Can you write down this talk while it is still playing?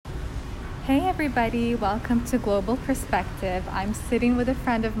Hey everybody, welcome to Global Perspective. I'm sitting with a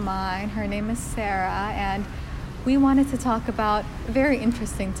friend of mine. Her name is Sarah, and we wanted to talk about a very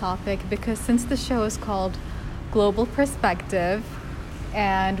interesting topic because since the show is called Global Perspective,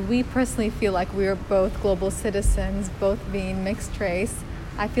 and we personally feel like we are both global citizens, both being mixed race,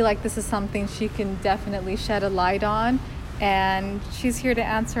 I feel like this is something she can definitely shed a light on, and she's here to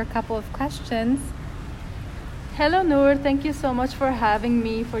answer a couple of questions. Hello, Noor. Thank you so much for having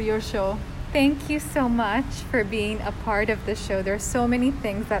me for your show. Thank you so much for being a part of the show. There's so many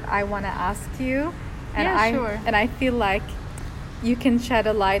things that I want to ask you, and Sure. I feel like you can shed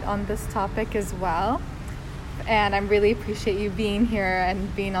a light on this topic as well. And I really appreciate you being here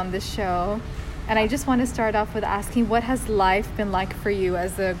and being on the show. And I just want to start off with asking, what has life been like for you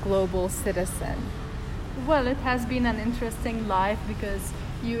as a global citizen? Well, it has been an interesting life because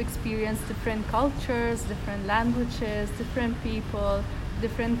you experience different cultures, different languages, different people,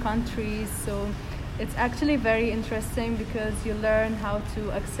 different countries. So it's actually very interesting because you learn how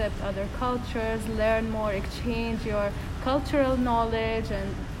to accept other cultures, learn more, exchange your cultural knowledge,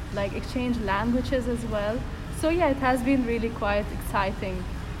 and like exchange languages as well. So yeah, it has been really quite exciting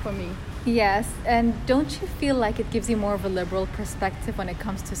for me. Yes, and don't you feel like it gives you more of a liberal perspective when it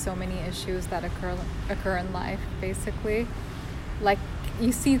comes to so many issues that occur in life, basically? Like,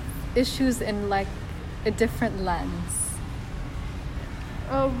 you see issues in like a different lens.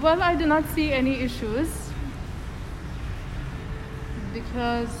 Well, I do not see any issues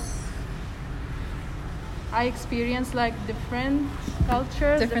because I experience like different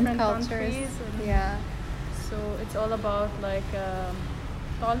cultures, different countries. Yeah. So it's all about like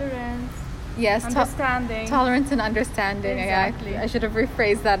tolerance, Yes, understanding. tolerance and understanding. Exactly. I should have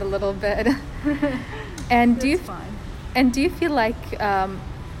rephrased that a little bit. And That's fine. do you feel like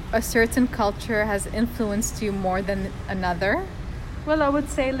a certain culture has influenced you more than another? Well, I would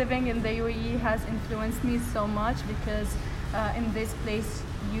say living in the UAE has influenced me so much because in this place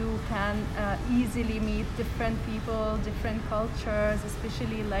you can easily meet different people, different cultures,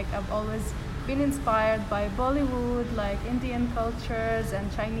 especially like I've always been inspired by Bollywood, like Indian cultures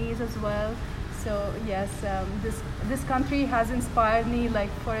and Chinese as well. So yes, this country has inspired me like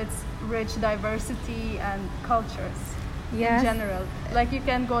for its rich diversity and cultures. Yes. In general, like you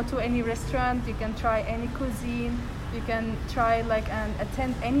can go to any restaurant, you can try any cuisine, you can try like and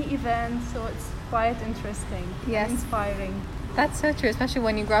attend any event, so it's quite interesting. Yes. And inspiring. That's so true, especially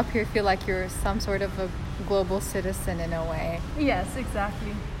when you grow up here, you feel like you're some sort of a global citizen in a way. Yes,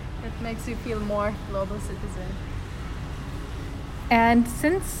 exactly. It makes you feel more global citizen. And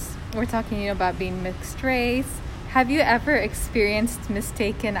since we're talking about being mixed race, have you ever experienced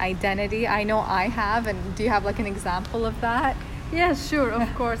mistaken identity? I know I have, and do you have like an example of that? Yeah, sure,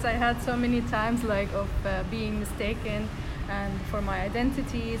 of course. I had so many times like of being mistaken and for my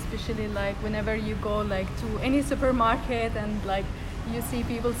identity, especially like whenever you go like to any supermarket and like you see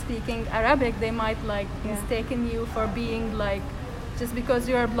people speaking Arabic, they might like mistaken you for being like just because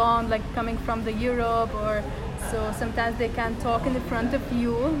you're blonde, like coming from the Europe, or so sometimes they can talk in front of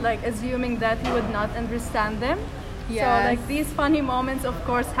you, like assuming that you would not understand them. Yes. So like these funny moments of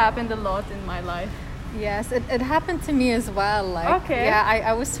course happened a lot in my life. Yes, it happened to me as well. Like, Okay. yeah,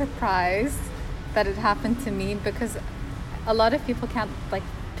 I was surprised that it happened to me because a lot of people can't like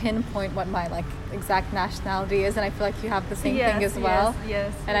pinpoint what my like exact nationality is, and I feel like you have the same thing as well.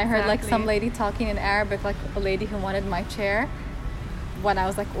 Yes. And I heard like some exactly. lady talking in Arabic, like a lady who wanted my chair. When I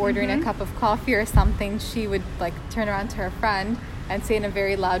was like ordering a cup of coffee or something, she would like turn around to her friend and say in a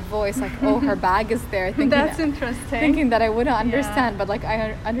very loud voice like, "Oh, her bag is there," That's interesting. thinking that I wouldn't understand, Yeah. but like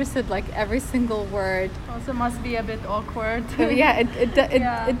I understood like every single word. Also must be a bit awkward. So, yeah,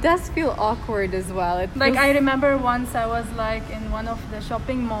 Yeah. it does feel awkward as well. It Like feels- I remember once I was like in one of the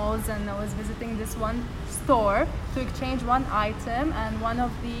shopping malls and I was visiting this one store to exchange one item, and one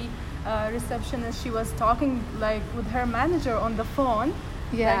of the receptionists, she was talking like with her manager on the phone.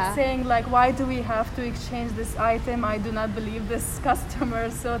 Yeah. Like saying like, why do we have to exchange this item? I do not believe this customer.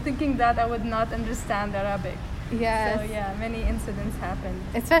 So thinking that I would not understand Arabic. Yes. So yeah, many incidents happened.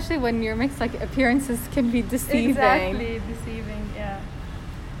 Especially when you're mixed, like appearances can be deceiving. Exactly, deceiving. Yeah.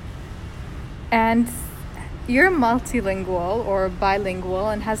 And you're multilingual or bilingual,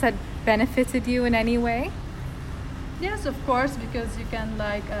 and has that benefited you in any way? Yes, of course, because you can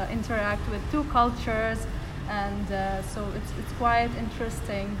like interact with two cultures, and so it's quite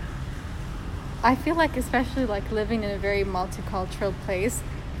interesting. I feel like, especially like living in a very multicultural place,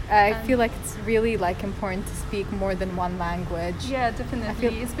 I feel like it's really like important to speak more than one language. Yeah, definitely.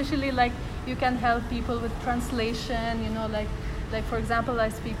 feel- Especially like you can help people with translation. You know, like like for example, I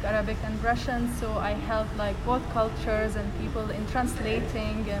speak Arabic and Russian, so I help like both cultures and people in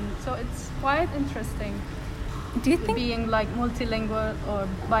translating, and so it's quite interesting Do you think being like multilingual or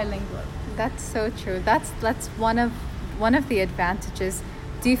bilingual. that's so true? That's one of the advantages.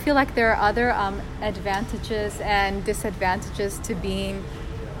 Do you feel like there are other advantages and disadvantages to being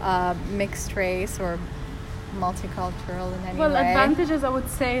mixed race or multicultural in any Well, way? advantages, I would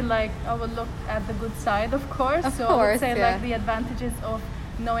say, like I would look at the good side, of course. Of So I course, would say yeah. like the advantages of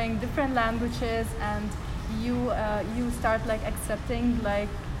knowing different languages, and you start like accepting, like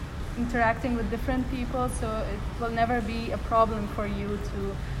interacting with different people. So it will never be a problem for you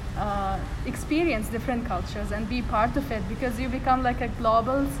to experience different cultures and be part of it, because you become like a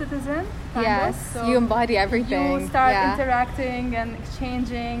global citizen. Kind Yes, of. So you embody everything. you start Yeah. interacting and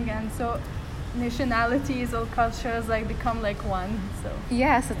exchanging, and so nationalities or cultures like become like one. So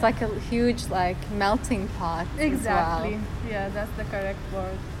Yes, it's like a huge like melting pot. exactly, As well. yeah, that's the correct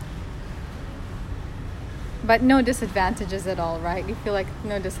word. But no disadvantages at all, right? You feel like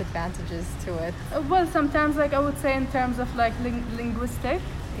no disadvantages to it. Well, sometimes like I would say in terms of like linguistic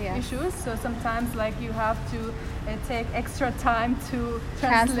Yes. issues, so sometimes like you have to take extra time to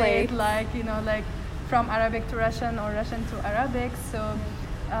Translate. translate, like like from Arabic to Russian or Russian to Arabic. So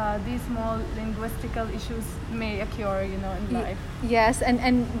these small linguistical issues may occur in life. Yes,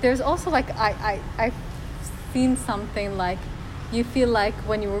 and there's also like I've seen something like you feel like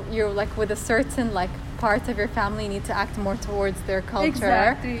when you're like with a certain like part of your family, you need to act more towards their culture.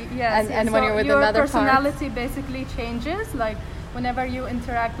 Exactly. Yes. And when So you're with your another part, personality basically changes. Like whenever you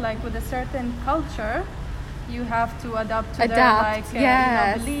interact like with a certain culture, you have to adapt to their like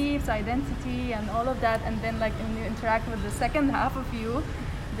yes. beliefs, identity, and all of that. And then like when you interact with the second half of you,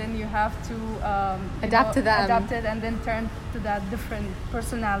 then you have to Adapt to them. adapt it, and then turn to that different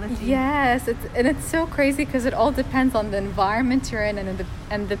personality. yes, it's so crazy because it all depends on the environment you're in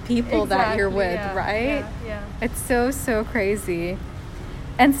and the people that you're Exactly, with, yeah, right? Yeah. It's so crazy.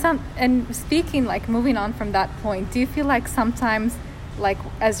 And speaking like moving on from that point, do you feel like sometimes like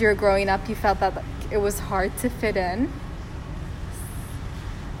as you're growing up you felt that like, it was hard to fit in?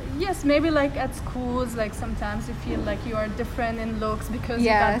 Yes, maybe like at schools, like sometimes you feel like you are different in looks because you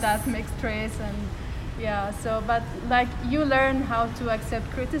Yes. got that mixed race, and so but like you learn how to accept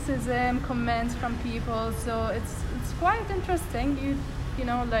criticism, comments from people, so it's quite interesting. You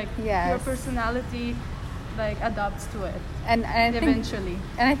know like your Yes. personality like adapts to it And I think eventually.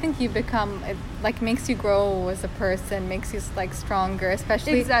 and I think you become it like makes you grow as a person, makes you like stronger,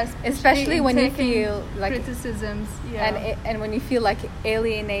 especially in when you taking feel like criticisms, and when you feel like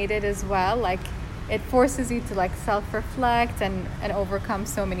alienated as well, like it forces you to like self-reflect and overcome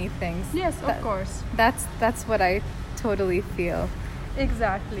so many things. yes, of course, That's what I totally feel.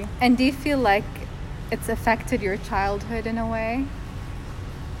 exactly. And do you feel like it's affected your childhood in a way?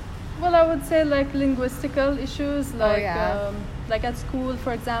 Well, I would say like linguistical issues, like yeah. like at school,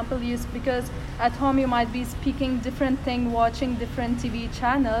 for example, because at home you might be speaking different thing, watching different TV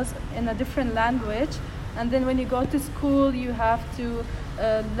channels in a different language, and then when you go to school, you have to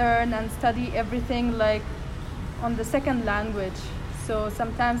learn and study everything like on the second language. So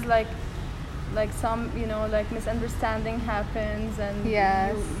sometimes like some like misunderstanding happens, and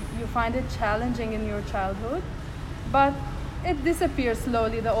Yes. you find it challenging in your childhood, but it disappears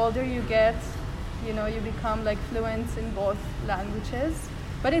slowly. The older you get, you become like fluent in both languages,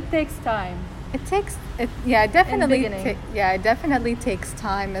 but it takes time. It takes it definitely beginning. it definitely takes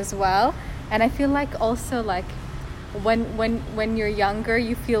time as well. And I feel like also like when you're younger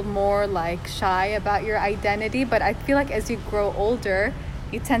you feel more like shy about your identity, but I feel like as you grow older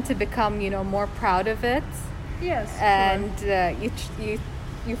you tend to become more proud of it. Yes, And sure.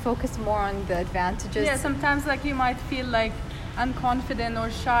 you focus more on the advantages. Yeah, sometimes like you might feel like unconfident or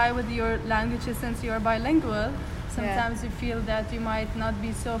shy with your languages since you're bilingual. Sometimes you feel that you might not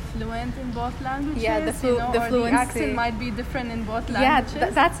be so fluent in both languages. Yeah, the or fluency. the accent might be different in both Yeah,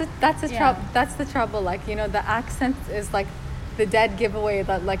 languages. that's the trouble. Like the accent is like the dead giveaway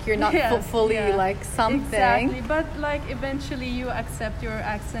that like you're not Yes, fully yeah. like something. Exactly, but like eventually you accept your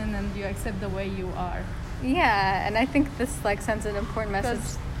accent and you accept the way you are. Yeah, and I think this like sends an important message.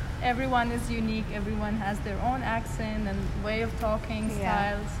 Because everyone is unique, everyone has their own accent and way of talking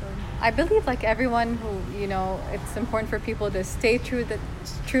style. So I believe like everyone who it's important for people to stay true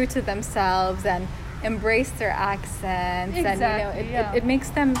to themselves and embrace their accents. Exactly, And it makes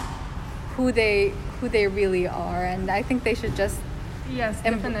them who they really are, and I think they should just yes,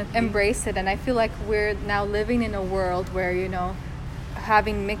 definitely embrace it. And I feel like we're now living in a world where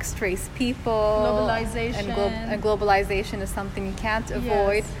having mixed race people. Globalization. And globalization is something you can't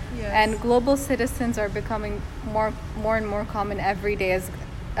avoid. Yes. And global citizens are becoming more and more common every day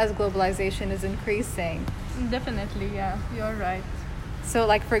as globalization is increasing. Definitely, yeah, you're right. So,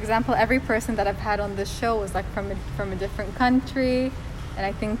 like, for example, every person that I've had on the show was like from a different country, and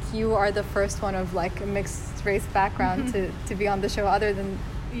I think you are the first one of like a mixed race background to be on the show, other than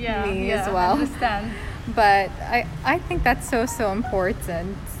me as well. I understand. But I think that's so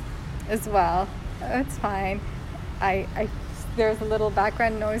important as well. It's fine. I there's a little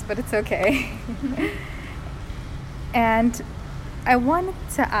background noise, but it's okay. And I wanted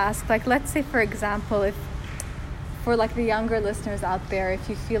to ask, like, let's say, for example, if for like the younger listeners out there, if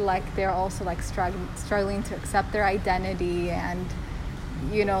you feel like they're also like struggling to accept their identity, and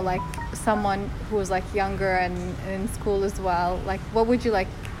you know, like someone who is like younger and in school as well, like what would you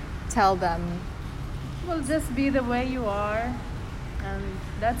like tell them? Well, just be the way you are, and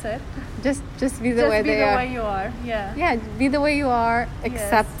that's it. Just be the way they are. Just be the way you are. Yeah. Yeah, be the way you are.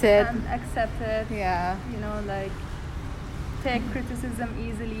 Accept it. And accept it. Yeah. You know, like take criticism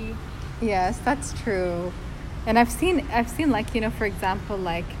easily. Yes, that's true. And I've seen like, you know, for example,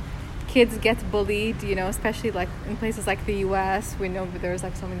 like kids get bullied, you know, especially like in places like the US. We know there's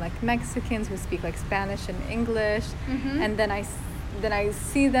like something like Mexicans who speak like Spanish and English, and then I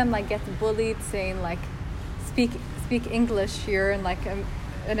see them like get bullied saying like speak English, you're in like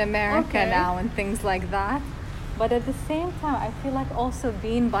in America now, and things like that. But at the same time, I feel like also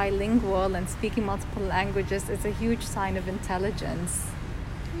being bilingual and speaking multiple languages is a huge sign of intelligence.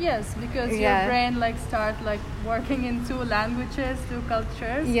 Yes, because your brain like start like working in two languages, two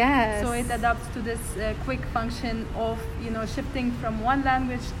cultures. Yes. So it adapts to this quick function of, you know, shifting from one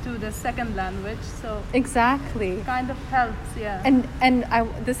language to the second language. So exactly. Kind of helps, yeah. And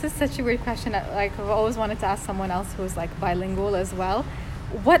this is such a weird question. Like I've always wanted to ask someone else who's like bilingual as well.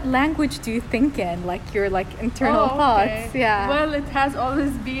 What language do you think in? Like your like internal thoughts? Yeah. Well, it has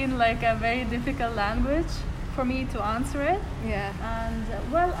always been like a very difficult language for me to answer it. Yeah. And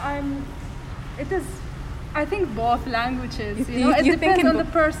I think both languages, you know, it depends on the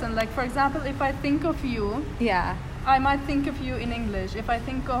person. Like, for example, if I think of you, I might think of you in English. If I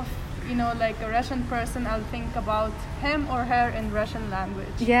think of, you know, like a Russian person, I'll think about him or her in Russian language.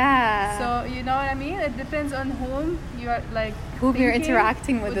 Yeah. So, you know what I mean? It depends on whom you are like who you're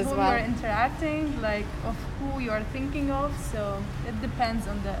interacting with as well. Whom you're interacting, like of who you are thinking of. So it depends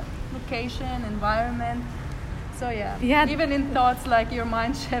on the location, environment. So yeah. Even in thoughts, like your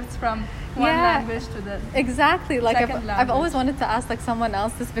mind shifts from one language to the exactly. Like second I've always wanted to ask like someone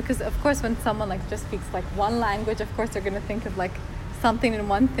else this, because of course when someone like just speaks like one language, of course they're gonna think of like something in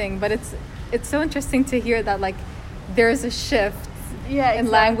one thing. But it's so interesting to hear that like there's a shift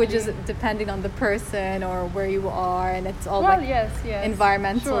in languages depending on the person or where you are, and it's all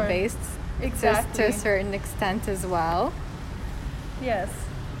environmental based to a certain extent as well. Yes.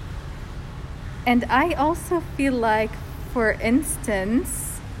 And I also feel like, for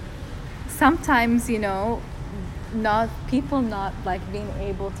instance, sometimes, you know, not like being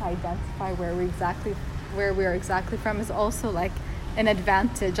able to identify where we are exactly from is also like an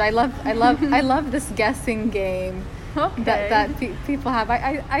advantage. I love this guessing game that people have.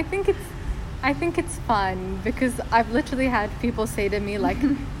 I think it's fun, because I've literally had people say to me like,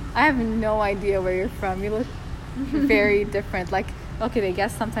 I have no idea where you're from. You look very different. Like, okay, they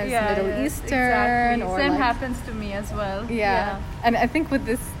guess sometimes Middle Eastern, or same like, happens to me as well. Yeah. And I think with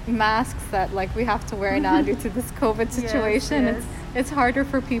this masks that like we have to wear now due to this COVID situation, it's harder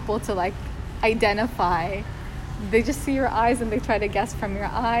for people to like identify. They just see your eyes and they try to guess from your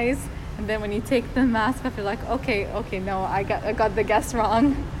eyes, and then when you take the mask off, you're like, okay, no, I got the guess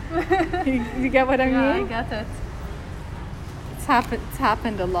wrong. you get what I mean? Yeah, I get it. It's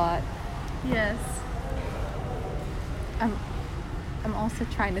happened a lot. Yes. I'm also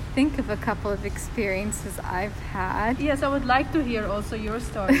trying to think of a couple of experiences I've had. Yes, I would like to hear also your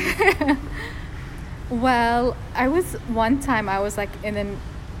story. Well, one time I was like in an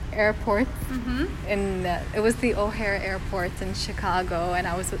airport it was the O'Hare Airport in Chicago, and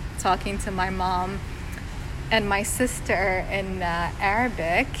I was talking to my mom and my sister in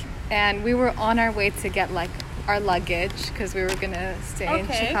Arabic, and we were on our way to get like our luggage because we were gonna stay in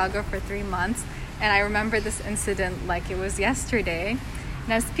Chicago for 3 months. And I remember this incident like it was yesterday.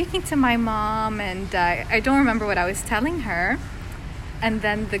 And I was speaking to my mom, and I don't remember what I was telling her. And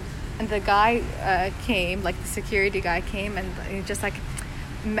then the guy came, like the security guy came, and he just like,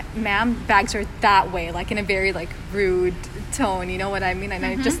 ma'am, bags are that way, like in a very like rude tone, you know what I mean? And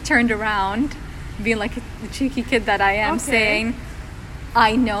I just turned around, being like the cheeky kid that I am, saying,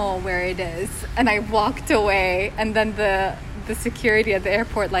 I know where it is. And I walked away, and then the the security at the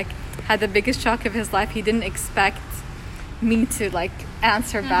airport like had the biggest shock of his life. He didn't expect me to like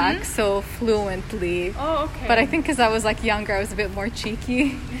answer back so fluently. Oh, okay. But I think because I was like younger, I was a bit more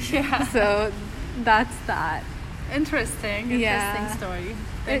cheeky. Yeah. So that's that. Interesting story.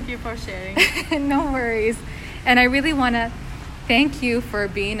 Thank you for sharing. No worries. And I really want to thank you for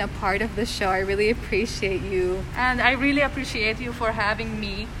being a part of the show. I really appreciate you. And I really appreciate you for having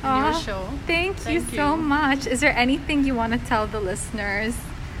me in your show. Thank you so much. Is there anything you want to tell the listeners?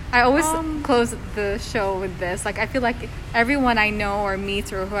 I always close the show with this. Like, I feel like everyone I know or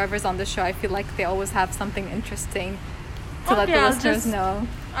meet or whoever's on the show, I feel like they always have something interesting to let the listeners know.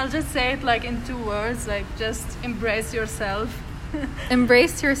 I'll just say it like in 2 words, like just embrace yourself.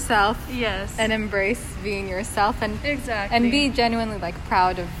 Embrace yourself. Yes. And embrace being yourself and exactly. And be genuinely like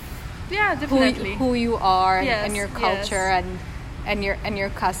proud of definitely who you are and your culture and your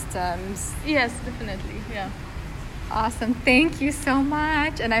customs. Yes, definitely. Yeah. Awesome. Thank you so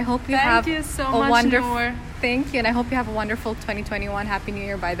much. And I hope you have a wonderful Noor. Thank you. And I hope you have a wonderful 2021. Happy New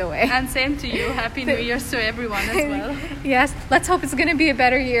Year, by the way. And same to you. Happy New Year to everyone as well. Yes. Let's hope it's going to be a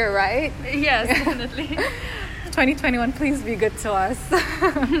better year, right? Yes, definitely. 2021, please be good to us.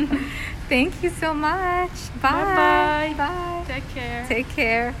 Thank you so much. Bye. Bye. Take care. Take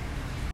care.